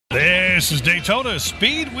This is Daytona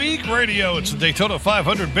Speedweek Radio. It's the Daytona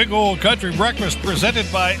 500 Big Old Country Breakfast presented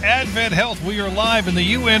by Advent Health. We are live in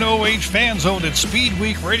the UNOH fan zone at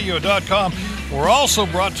speedweekradio.com. We're also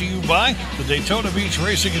brought to you by the Daytona Beach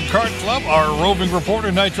Racing and Kart Club, our roving reporter,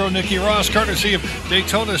 Nitro Nicky Ross, courtesy of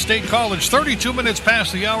Daytona State College. 32 minutes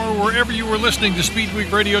past the hour, wherever you were listening to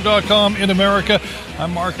speedweekradio.com in America.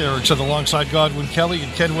 I'm Mark Erickson alongside Godwin Kelly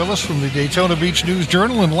and Ken Willis from the Daytona Beach News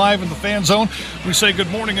Journal, and live in the fan zone, we say good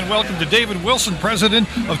morning and welcome to David Wilson, president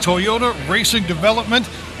of Toyota Racing Development,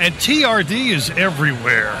 and TRD is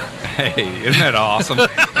everywhere. Hey, isn't that awesome?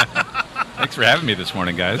 Thanks for having me this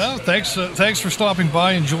morning, guys. No, thanks for stopping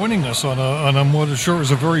by and joining us on what I'm sure is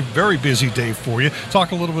a very, very busy day for you.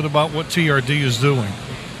 Talk a little bit about what TRD is doing.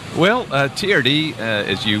 Well, TRD,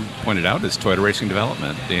 as you pointed out, is Toyota Racing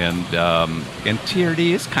Development, and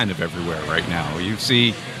TRD is kind of everywhere right now. You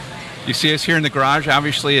see us here in the garage,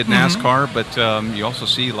 obviously at NASCAR, but you also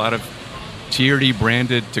see a lot of TRD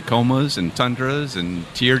branded Tacomas and Tundras and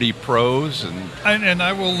TRD Pros. And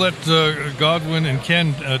I will let Godwin and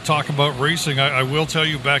Ken talk about racing. I will tell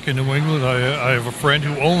you, back in New England, I have a friend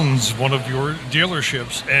who owns one of your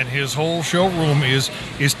dealerships, and his whole showroom is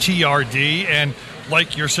TRD. And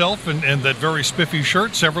like yourself and that very spiffy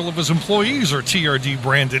shirt, several of his employees are TRD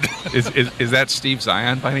branded. Is that Steve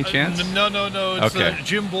Zion by any chance? No. It's okay.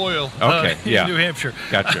 Jim Boyle. Okay, yeah. New Hampshire.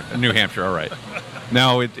 Gotcha. New Hampshire, all right.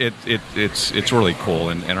 No, it's really cool,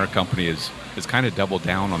 and our company is kind of doubled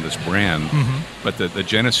down on this brand. But the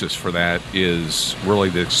genesis for that is really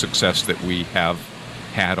the success that we have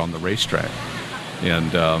had on the racetrack, and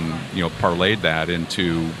parlayed that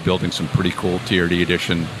into building some pretty cool TRD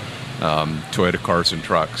edition Toyota cars and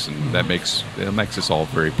trucks, and that makes us all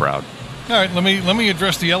very proud. All right, let me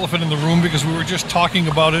address the elephant in the room, because we were just talking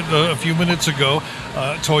about it a few minutes ago.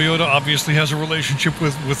 Toyota obviously has a relationship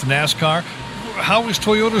with NASCAR. How is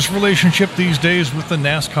Toyota's relationship these days with the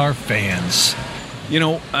NASCAR fans?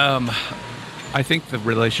 I think the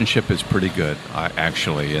relationship is pretty good,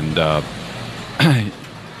 actually, and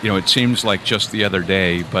it seems like just the other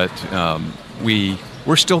day, but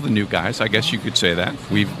we're still the new guys, I guess you could say that.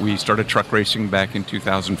 We started truck racing back in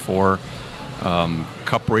 2004,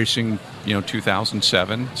 Cup racing,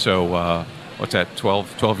 2007. So what's that?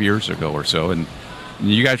 12 years ago or so, and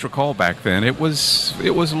you guys recall back then it was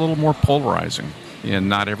a little more polarizing, and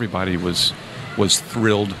not everybody was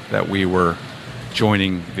thrilled that we were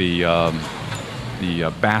joining the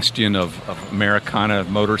bastion of Americana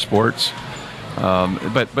motorsports.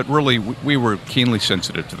 But really, we were keenly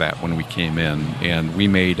sensitive to that when we came in, and we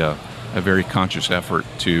made a very conscious effort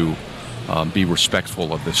to be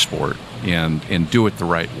respectful of this sport and do it the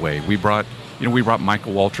right way. We brought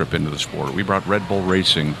Michael Waltrip into the sport. We brought Red Bull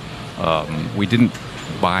Racing. We didn't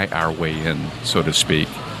buy our way in, so to speak.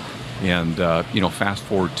 And fast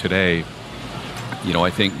forward today, I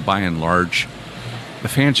think by and large, the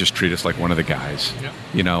fans just treat us like one of the guys. Yep.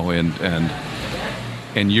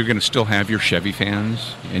 And you're going to still have your Chevy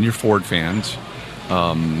fans and your Ford fans.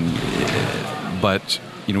 But,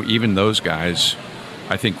 even those guys,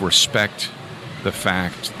 I think, respect the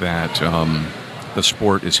fact that the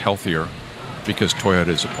sport is healthier because Toyota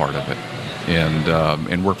is a part of it.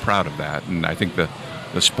 And we're proud of that. And I think the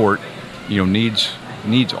sport,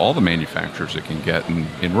 needs all the manufacturers it can get.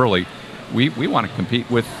 And really, we want to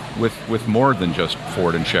compete with more than just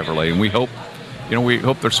Ford and Chevrolet. And we hope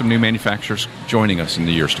there's some new manufacturers joining us in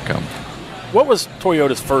the years to come. What was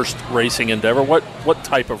Toyota's first racing endeavor? What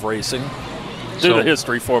type of racing? Do the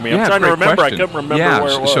history for me. I'm trying to remember. Question. I couldn't remember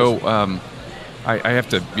where it was. So I have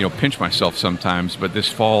to pinch myself sometimes, but this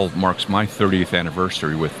fall marks my 30th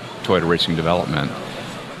anniversary with Toyota Racing Development,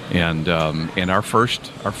 and our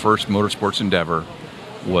first motorsports endeavor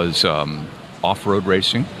was off-road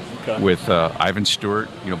racing with Ivan Stewart,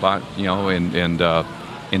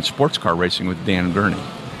 and sports car racing with Dan Gurney.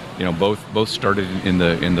 Both started in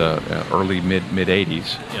the early mid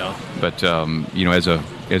 80s. Yeah. But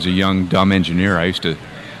as a young dumb engineer, I used to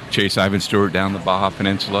chase Ivan Stewart down the Baja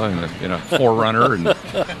Peninsula in a 4Runner,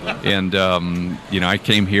 and I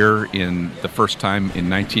came here in the first time in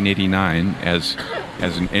 1989 as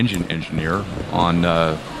an engine engineer on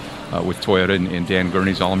with Toyota and Dan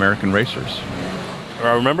Gurney's All-American Racers.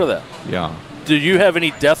 I remember that. Yeah. Do you have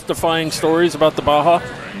any death-defying stories about the Baja?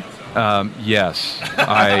 Yes.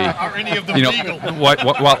 Are any of them legal?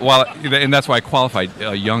 And that's why I qualified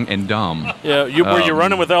young and dumb. Yeah. Were you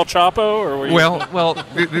running with El Chapo, or were you? Well,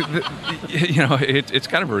 it's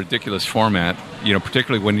kind of a ridiculous format.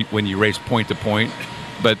 Particularly when you race point to point.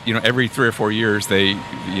 But every 3 or 4 years they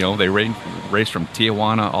race from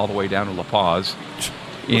Tijuana all the way down to La Paz,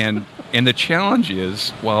 and And the challenge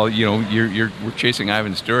is, while we're chasing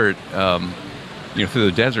Ivan Stewart, through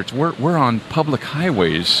the deserts, we're on public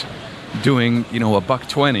highways, doing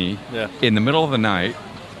 $120 in the middle of the night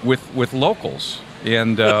with locals,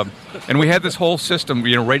 and we had this whole system,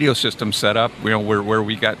 radio system set up, where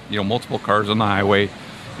we got multiple cars on the highway,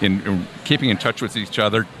 in keeping in touch with each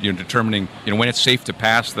other, determining when it's safe to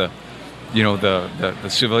pass the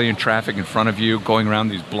civilian traffic in front of you, going around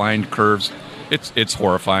these blind curves. It's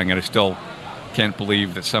horrifying, and I still can't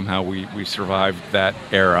believe that somehow we survived that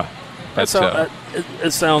era.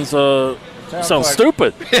 It sounds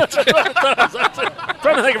stupid. I'm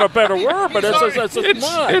trying to think of a better word, but it's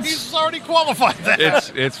nuts. He's already qualified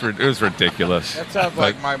that. It was ridiculous. That sounds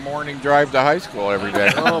like my morning drive to high school every day.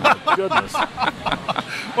 Oh, my goodness.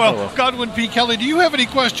 Well, Godwin P. Kelly, do you have any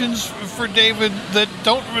questions for David that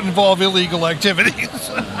don't involve illegal activities?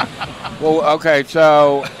 Well, okay,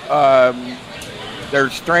 so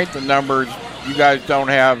there's strength in numbers. You guys don't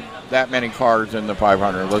have that many cars in the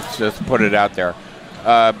 500. Let's just put it out there.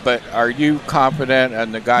 But are you confident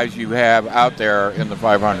in the guys you have out there in the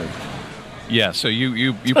 500? Yeah, so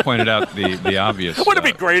you pointed out the obvious. Wouldn't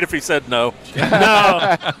it be great if he said no? No,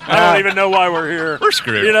 I don't even know why we're here. We're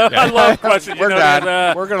screwed. I love questions. We're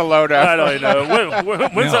done. We're going to load up. I don't know.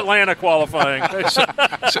 When's Atlanta qualifying? Let's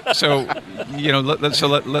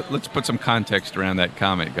put some context around that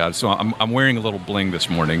comment, God. So I'm wearing a little bling this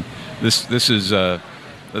morning. This is the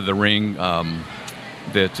ring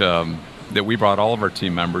that we brought all of our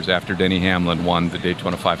team members after Denny Hemlin won the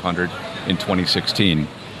Daytona 500 in 2016.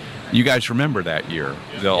 You guys remember that year?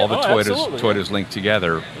 All the Toyotas linked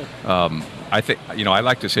together. I think I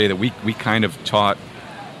like to say that we kind of taught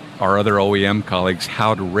our other OEM colleagues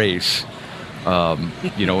how to race,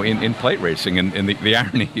 in plate racing, and the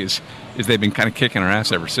irony is they've been kind of kicking our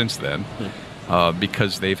ass ever since then,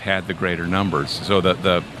 because they've had the greater numbers. So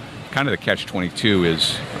the kind of the catch-22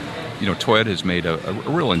 is, Toyota has made a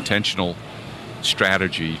real intentional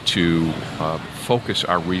strategy to focus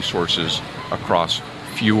our resources across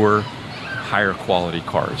fewer, higher quality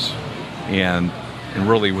cars, and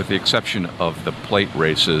really, with the exception of the plate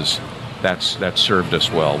races, that's served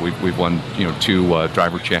us well. We've won 2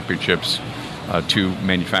 driver championships, 2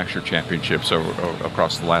 manufacturer championships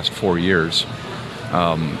across the last 4 years.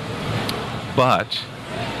 But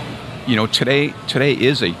today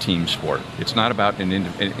is a team sport. It's not about an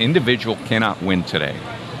individual cannot win today.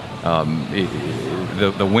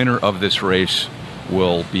 The winner of this race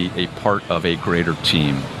will be a part of a greater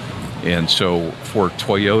team. And so for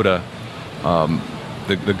Toyota,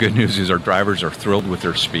 the good news is our drivers are thrilled with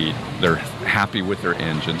their speed. They're happy with their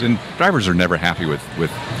engines. And drivers are never happy with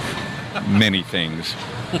many things.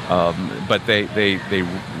 But they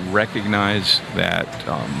recognize that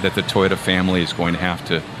the Toyota family is going to have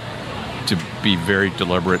to be very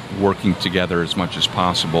deliberate, working together as much as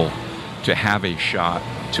possible to have a shot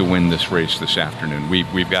to win this race this afternoon.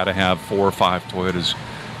 We've got to have 4 or 5 Toyotas,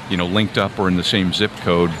 linked up or in the same zip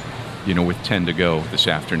code, with 10 to go this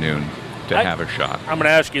afternoon to have a shot. I'm going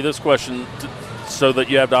to ask you this question so that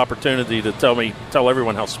you have the opportunity to tell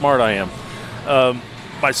everyone how smart I am.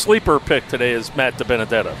 My sleeper pick today is Matt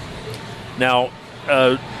DiBenedetto. Now,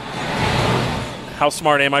 how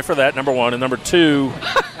smart am I for that, number one? And number two,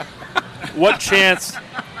 what chance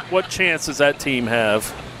does that team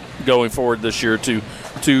have going forward this year to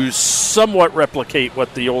somewhat replicate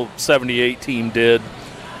what the old 78 team did,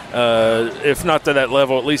 if not to that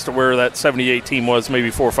level, at least to where that 78 team was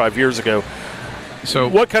maybe 4 or 5 years ago? So,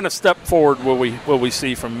 what kind of step forward will we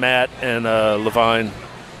see from Matt and Levine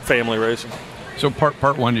Family Racing? So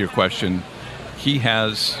part one to your question, he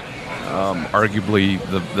has arguably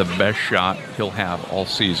the best shot he'll have all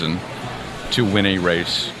season to win a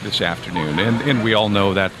race this afternoon, and we all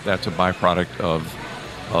know that that's a byproduct of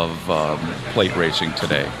plate racing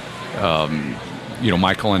today.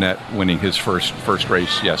 Michael Annett winning his first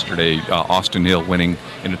race yesterday, Austin Hill winning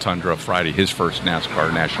in a Tundra Friday, his first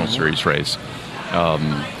NASCAR National Series race.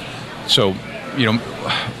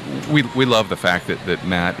 We love the fact that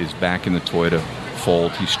Matt is back in the Toyota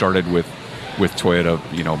fold. He started with Toyota,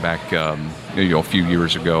 back a few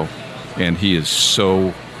years ago, and he is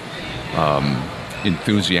so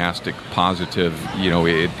enthusiastic, positive.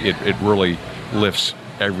 It really lifts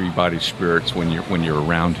everybody's spirits when you're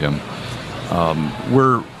around him.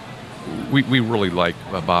 We really like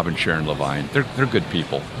Bob and Sharon Levine. They're good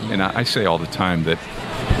people, and I say all the time that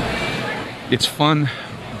it's fun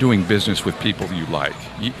doing business with people you like.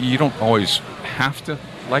 You don't always have to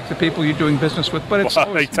like the people you're doing business with, but it's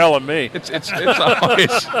always, they telling me. It's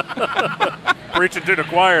always preaching to the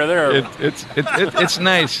choir there. It's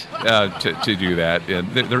nice to do that. And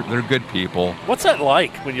they're good people. What's that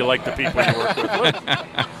like when you like the people you work with?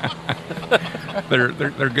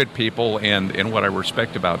 They're good people, and what I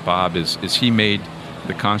respect about Bob is he made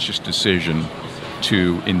the conscious decision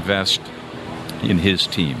to invest in his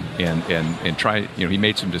team and try. He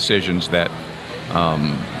made some decisions that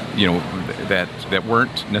that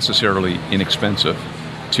weren't necessarily inexpensive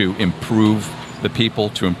to improve the people,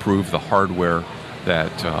 to improve the hardware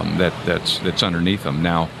that's underneath them.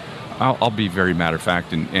 Now, I'll be very matter of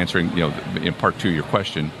fact in answering in part 2 of your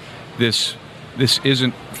question. This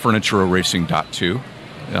isn't Furniture Racing .2.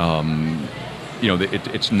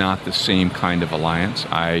 It's not the same kind of alliance.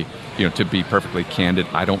 To be perfectly candid,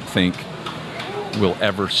 I don't think we'll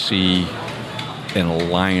ever see an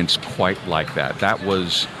alliance quite like that. That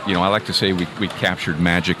was, I like to say we captured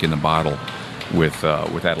magic in the bottle with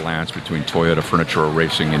that alliance between Toyota Furniture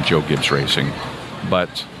Racing and Joe Gibbs Racing. But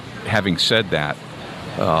having said that,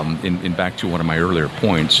 in back to one of my earlier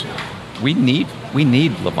points, we need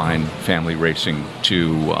Levine Family Racing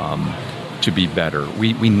to be better.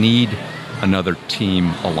 We need another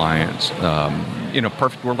team alliance. In a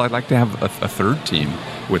perfect world, I'd like to have a third team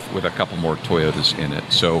with a couple more Toyotas in it.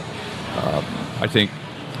 So I think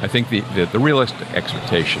the realistic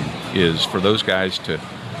expectation is for those guys to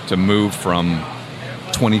move from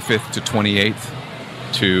 25th to 28th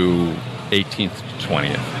to 18th to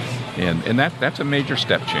 20th, and that's a major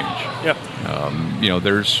step change. Yep.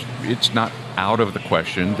 It's not out of the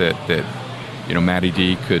question that Matty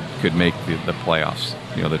D could make the playoffs,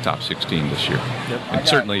 the top 16 this year. Yep. And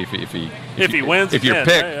certainly if he wins, if your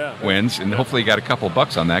pick wins, and hopefully you got a couple of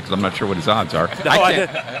bucks on that because I'm not sure what his odds are.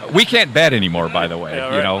 No, we can't bet anymore, by the way.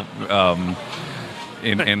 Yeah, right.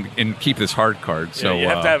 And keep this hard card. So you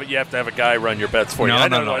have to have a guy run your bets for you. No.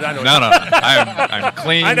 I'm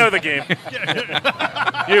clean. I know the game.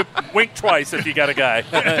 You wink twice if you got a guy.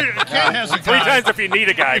 Three times if you need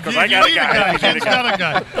a guy, because I got a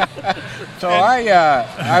guy. So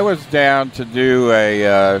I was down to do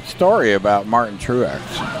a story about Martin Truex,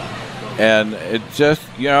 and it just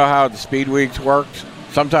how the Speed Weeks works.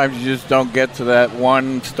 Sometimes you just don't get to that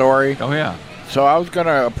one story. Oh yeah. So I was going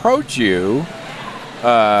to approach you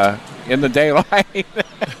in the daylight.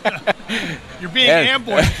 You're being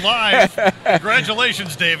ambushed live.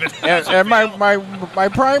 Congratulations, David. And my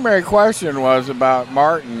primary question was about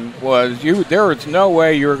Martin. There was no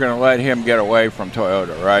way you were going to let him get away from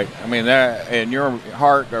Toyota, right? I mean, that in your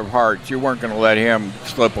heart of hearts, you weren't going to let him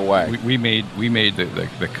slip away. We made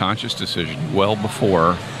the conscious decision well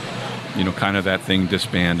before, kind of that thing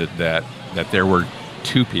disbanded, that there were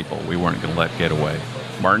two people we weren't going to let get away.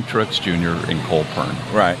 Martin Truex Jr. and Cole Pern.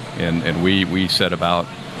 Right. And we set about,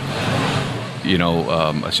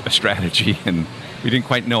 a strategy, and we didn't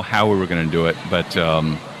quite know how we were going to do it, but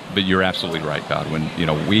you're absolutely right, Godwin.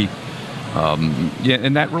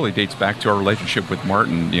 And that really dates back to our relationship with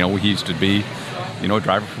Martin. He used to be, a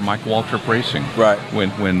driver for Michael Waltrip Racing. Right.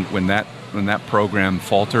 When that program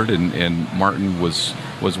faltered and Martin was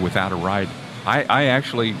without a ride, I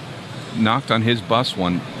actually knocked on his bus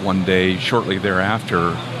one day shortly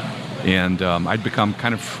thereafter, and I'd become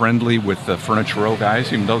kind of friendly with the Furniture Row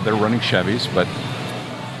guys, even though they're running Chevys. But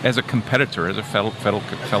as a competitor, as a fellow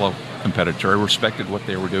competitor, I respected what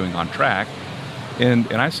they were doing on track, and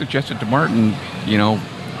I suggested to Martin,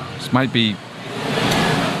 this might be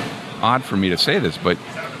odd for me to say this, but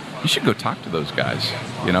you should go talk to those guys,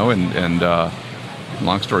 and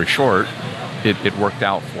long story short, it worked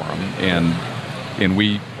out for him, and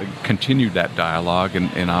we continued that dialogue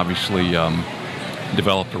and obviously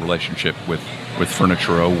developed a relationship with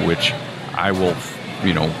Furniture Row, which I will,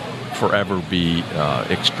 forever be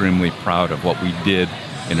extremely proud of what we did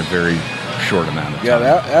in a very short amount of time. Yeah,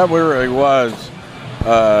 that really was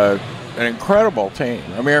an incredible team.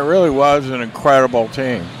 I mean, it really was an incredible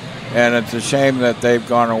team, and it's a shame that they've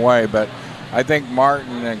gone away, but I think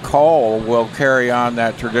Martin and Cole will carry on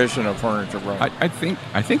that tradition of Furniture Row. I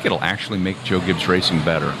think it'll actually make Joe Gibbs Racing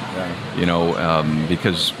better. Yeah.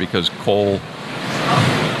 Because Cole,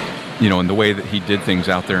 and the way that he did things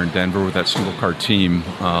out there in Denver with that single car team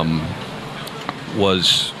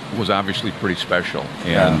was obviously pretty special.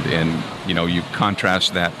 And you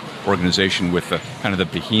contrast that organization with the kind of the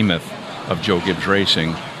behemoth of Joe Gibbs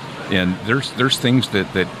Racing, and there's things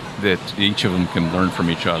that each of them can learn from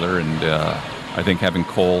each other, and I think having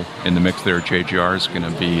Cole in the mix there at JGR is going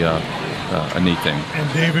to be a neat thing.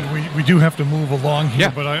 And David, we do have to move along here,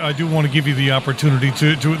 Yeah. but I do want to give you the opportunity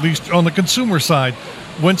to at least on the consumer side,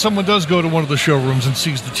 when someone does go to one of the showrooms and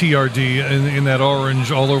sees the TRD in that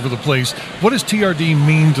orange all over the place, what does TRD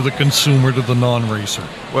mean to the consumer, to the non-racer?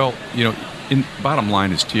 Well, bottom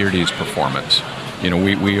line is TRD is performance.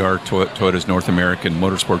 We are Toyota's North American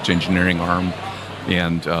motorsports engineering arm,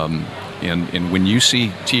 and when you see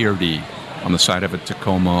TRD on the side of a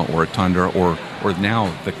Tacoma or a Tundra or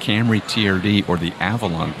now the Camry TRD or the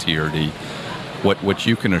Avalon TRD, what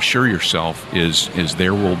you can assure yourself is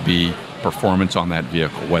there will be performance on that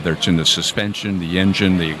vehicle, whether it's in the suspension, the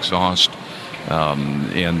engine, the exhaust,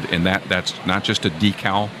 and that's not just a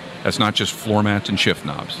decal. That's not just floor mats and shift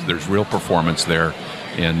knobs. There's real performance there,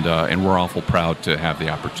 and we're awful proud to have the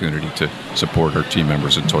opportunity to support our team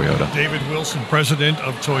members at Toyota. David Wilson, president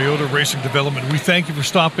of Toyota Racing Development. We thank you for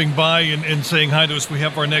stopping by and saying hi to us. We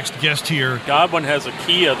have our next guest here. Godwin has a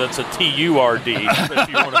Kia that's a TURD. If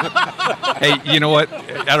you want to. Hey, you know what?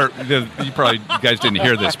 You guys didn't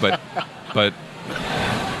hear this, but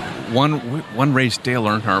one race, Dale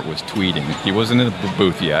Earnhardt was tweeting. He wasn't in the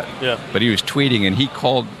booth yet, yeah, but he was tweeting, and he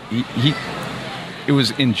called. It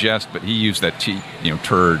was in jest, but he used that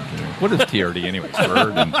turd. What is TRD anyway?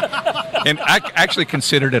 Turd, and I actually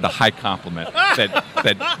considered it a high compliment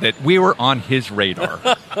that we were on his radar.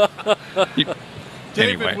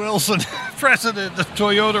 David Anyway. Wilson, president of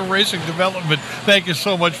Toyota Racing Development, thank you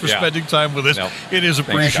so much for spending time with us. No. It is Thanks,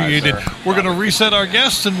 appreciated. guys. We're going to reset our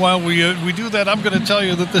guests, and while we do that, I'm going to tell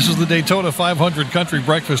you that this is the Daytona 500 Country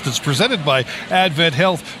Breakfast. It's presented by Advent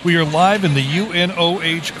Health. We are live in the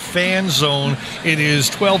UNOH Fan Zone. It is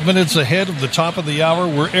 12 minutes ahead of the top of the hour,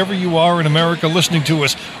 wherever you are in America listening to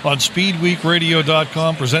us on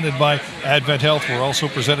SpeedweekRadio.com, presented by Advent Health. We're also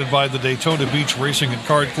presented by the Daytona Beach Racing and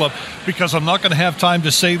Card Club, because I'm not going to have time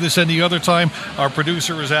to say this any other time. Our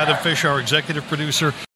producer is Adam Fish, our executive producer.